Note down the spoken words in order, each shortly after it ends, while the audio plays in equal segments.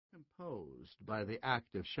posed by the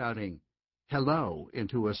act of shouting hello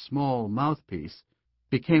into a small mouthpiece,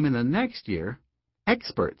 became in the next year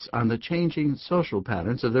experts on the changing social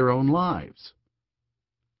patterns of their own lives.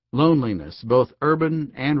 Loneliness, both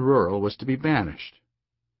urban and rural, was to be banished.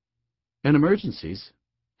 In emergencies,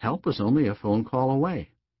 help was only a phone call away.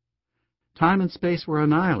 Time and space were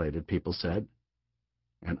annihilated, people said,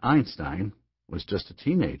 and Einstein was just a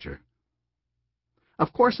teenager.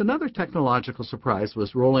 Of course, another technological surprise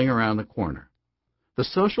was rolling around the corner. The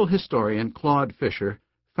social historian Claude Fisher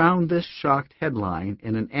found this shocked headline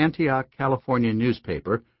in an Antioch, California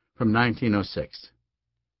newspaper from 1906.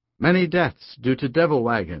 Many deaths due to devil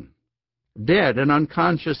wagon. Dead and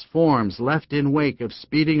unconscious forms left in wake of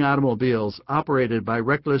speeding automobiles operated by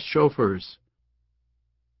reckless chauffeurs.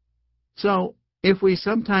 So, if we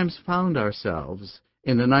sometimes found ourselves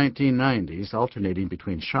in the 1990s alternating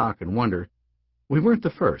between shock and wonder, we weren't the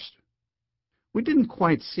first. We didn't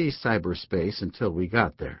quite see cyberspace until we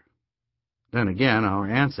got there. Then again, our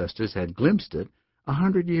ancestors had glimpsed it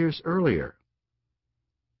 100 years earlier.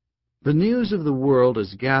 The news of the world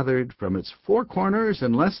is gathered from its four corners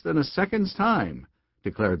in less than a second's time,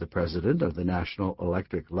 declared the president of the National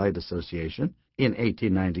Electric Light Association in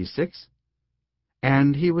 1896.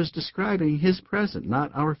 And he was describing his present,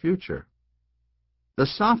 not our future. The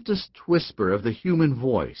softest whisper of the human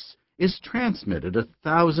voice is transmitted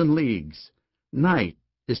 1,000 leagues. Night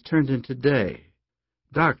is turned into day,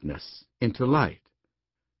 darkness into light.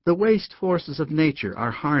 The waste forces of nature are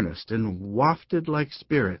harnessed and wafted like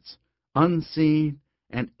spirits, unseen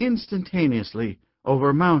and instantaneously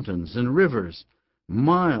over mountains and rivers,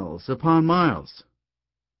 miles upon miles.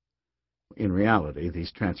 In reality,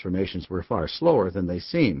 these transformations were far slower than they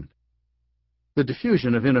seemed. The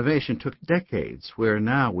diffusion of innovation took decades, where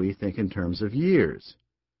now we think in terms of years.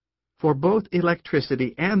 For both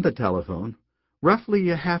electricity and the telephone, roughly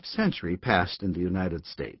a half-century passed in the United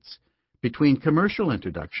States between commercial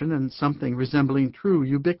introduction and something resembling true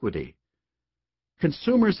ubiquity.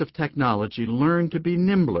 Consumers of technology learn to be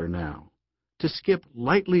nimbler now, to skip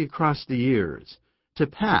lightly across the years, to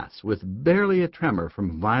pass with barely a tremor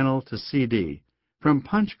from vinyl to CD, from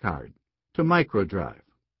punch card to microdrive.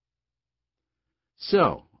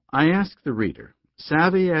 So, I ask the reader,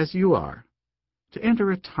 savvy as you are, to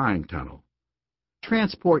enter a time tunnel.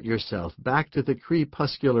 Transport yourself back to the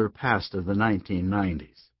crepuscular past of the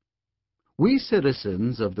 1990s. We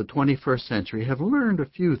citizens of the 21st century have learned a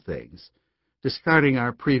few things, discarding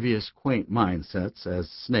our previous quaint mindsets as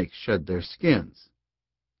snakes shed their skins.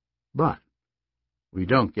 But we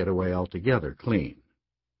don't get away altogether clean.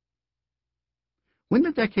 When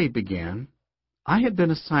the decade began, I had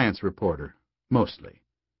been a science reporter, mostly.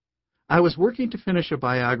 I was working to finish a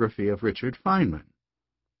biography of Richard Feynman,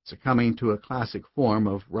 succumbing to a classic form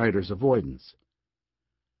of writer's avoidance.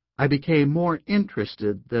 I became more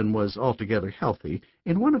interested than was altogether healthy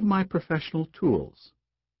in one of my professional tools,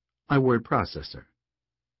 my word processor.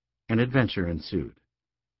 An adventure ensued.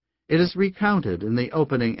 It is recounted in the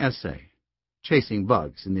opening essay, Chasing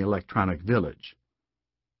Bugs in the Electronic Village.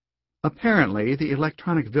 Apparently, the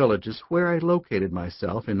Electronic Village is where I located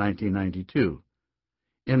myself in 1992,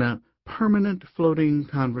 in a permanent floating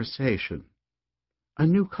conversation, a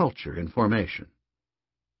new culture in formation.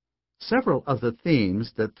 Several of the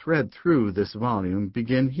themes that thread through this volume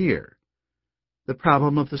begin here. The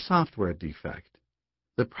problem of the software defect,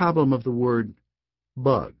 the problem of the word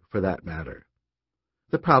bug, for that matter,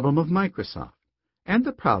 the problem of Microsoft, and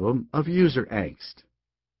the problem of user angst.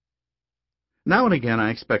 Now and again I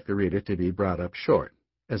expect the reader to be brought up short,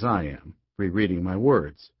 as I am, rereading my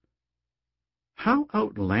words. How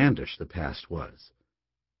outlandish the past was!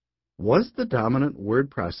 Was the dominant word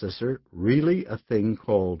processor really a thing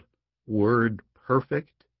called Word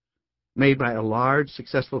Perfect, made by a large,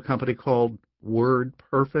 successful company called Word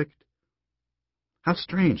Perfect? How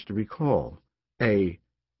strange to recall a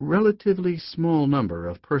relatively small number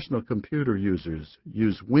of personal computer users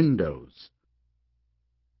use Windows.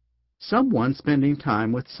 Someone spending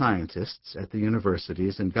time with scientists at the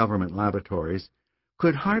universities and government laboratories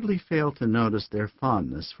could hardly fail to notice their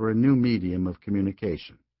fondness for a new medium of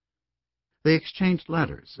communication. They exchanged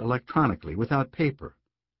letters electronically without paper.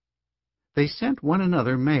 They sent one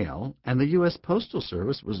another mail, and the U.S. Postal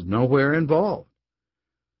Service was nowhere involved.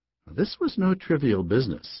 This was no trivial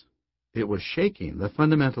business. It was shaking the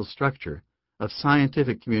fundamental structure of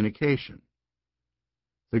scientific communication.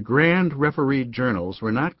 The grand refereed journals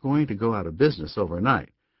were not going to go out of business overnight,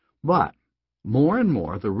 but more and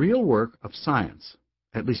more the real work of science,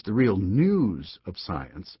 at least the real news of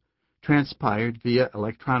science, transpired via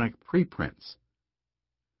electronic preprints.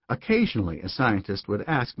 Occasionally, a scientist would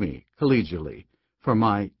ask me, collegially, for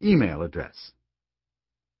my email address.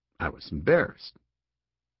 I was embarrassed.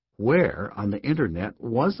 Where on the Internet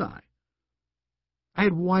was I? I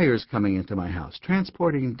had wires coming into my house,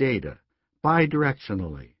 transporting data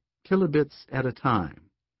bidirectionally, kilobits at a time.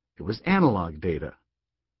 It was analog data.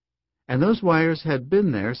 And those wires had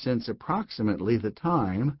been there since approximately the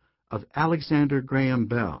time of Alexander Graham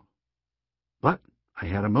Bell. But I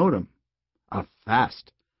had a modem, a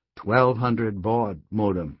fast 1200 baud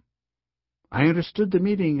modem. I understood the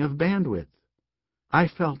meaning of bandwidth. I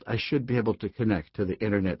felt I should be able to connect to the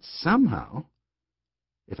Internet somehow,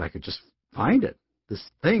 if I could just find it, this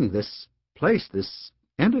thing, this place, this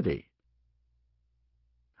entity.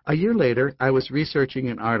 A year later, I was researching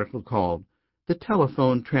an article called "The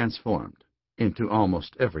Telephone Transformed into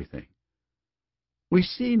Almost Everything." We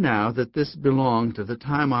see now that this belonged to the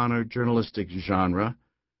time-honored journalistic genre.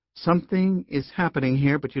 Something is happening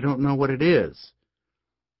here, but you don't know what it is.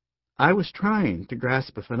 I was trying to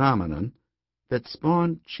grasp a phenomenon that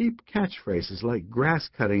spawned cheap catchphrases like grass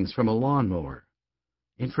cuttings from a lawnmower,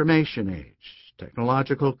 information age,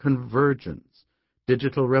 technological convergence,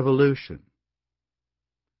 digital revolution.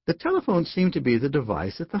 The telephone seemed to be the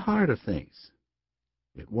device at the heart of things.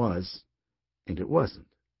 It was, and it wasn't.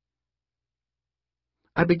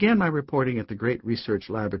 I began my reporting at the great research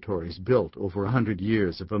laboratories built over 100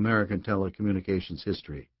 years of American telecommunications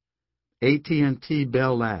history: AT&T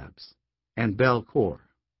Bell Labs and Bell Core.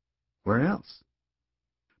 Where else?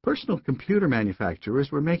 Personal computer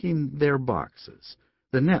manufacturers were making their boxes.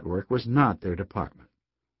 The network was not their department.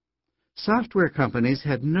 Software companies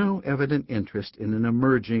had no evident interest in an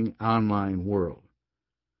emerging online world.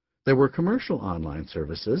 There were commercial online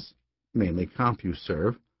services, mainly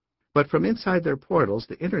CompuServe, but from inside their portals,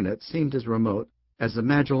 the Internet seemed as remote as the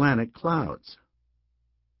Magellanic Clouds.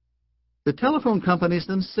 The telephone companies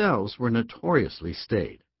themselves were notoriously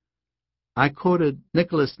staid. I quoted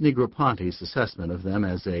Nicholas Negroponte's assessment of them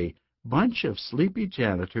as a bunch of sleepy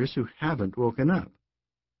janitors who haven't woken up.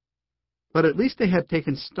 But at least they had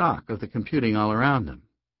taken stock of the computing all around them,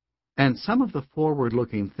 and some of the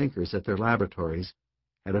forward-looking thinkers at their laboratories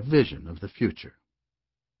had a vision of the future.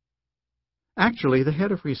 Actually, the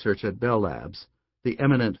head of research at Bell Labs, the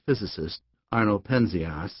eminent physicist Arno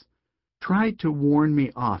Penzias, tried to warn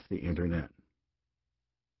me off the Internet.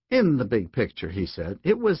 In the big picture, he said,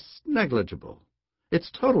 it was negligible.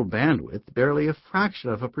 Its total bandwidth barely a fraction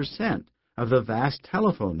of a % of the vast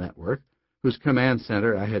telephone network whose command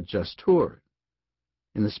center I had just toured.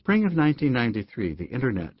 In the spring of 1993, the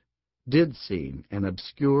Internet did seem an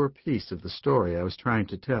obscure piece of the story I was trying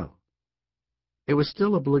to tell. It was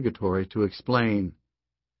still obligatory to explain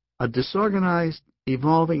a disorganized,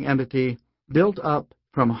 evolving entity built up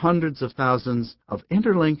from hundreds of thousands of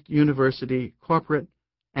interlinked university, corporate,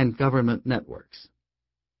 and government networks.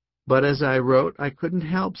 But as I wrote, I couldn't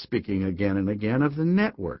help speaking again and again of the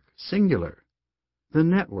network, singular. The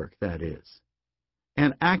network, that is.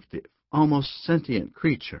 An active, almost sentient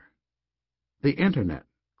creature. The Internet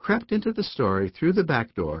crept into the story through the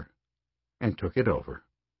back door and took it over.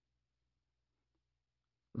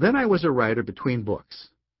 Then I was a writer between books,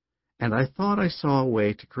 and I thought I saw a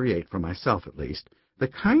way to create, for myself at least, the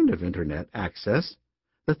kind of Internet access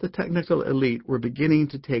that the technical elite were beginning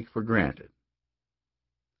to take for granted.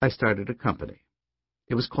 I started a company.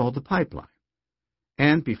 It was called The Pipeline,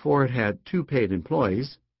 and before it had 2 paid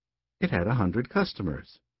employees, it had 100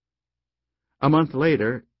 customers. A month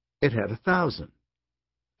later, it had 1,000,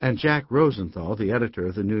 and Jack Rosenthal, the editor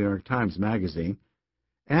of the New York Times Magazine,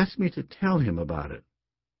 asked me to tell him about it.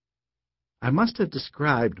 I must have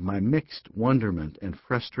described my mixed wonderment and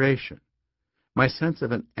frustration, my sense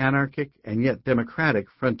of an anarchic and yet democratic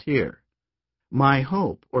frontier, my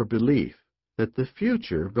hope or belief that the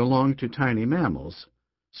future belonged to tiny mammals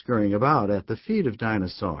scurrying about at the feet of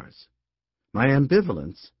dinosaurs, my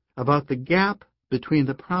ambivalence about the gap between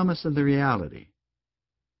the promise and the reality.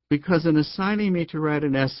 Because in assigning me to write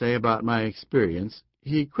an essay about my experience,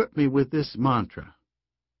 he equipped me with this mantra: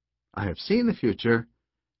 I have seen the future,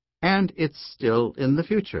 and it's still in the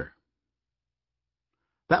future.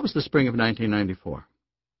 That was the spring of 1994.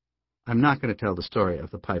 I'm not going to tell the story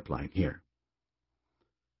of the pipeline here.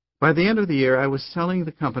 By the end of the year, I was selling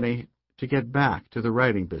the company to get back to the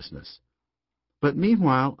writing business. But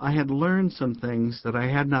meanwhile, I had learned some things that I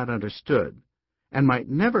had not understood and might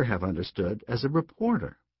never have understood as a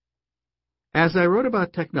reporter. As I wrote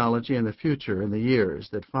about technology and the future in the years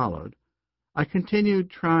that followed, I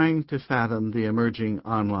continued trying to fathom the emerging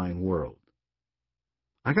online world.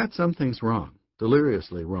 I got some things wrong,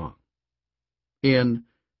 deliriously wrong. In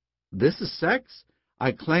This is Sex,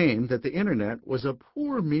 I claimed that the Internet was a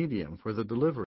poor medium for the delivery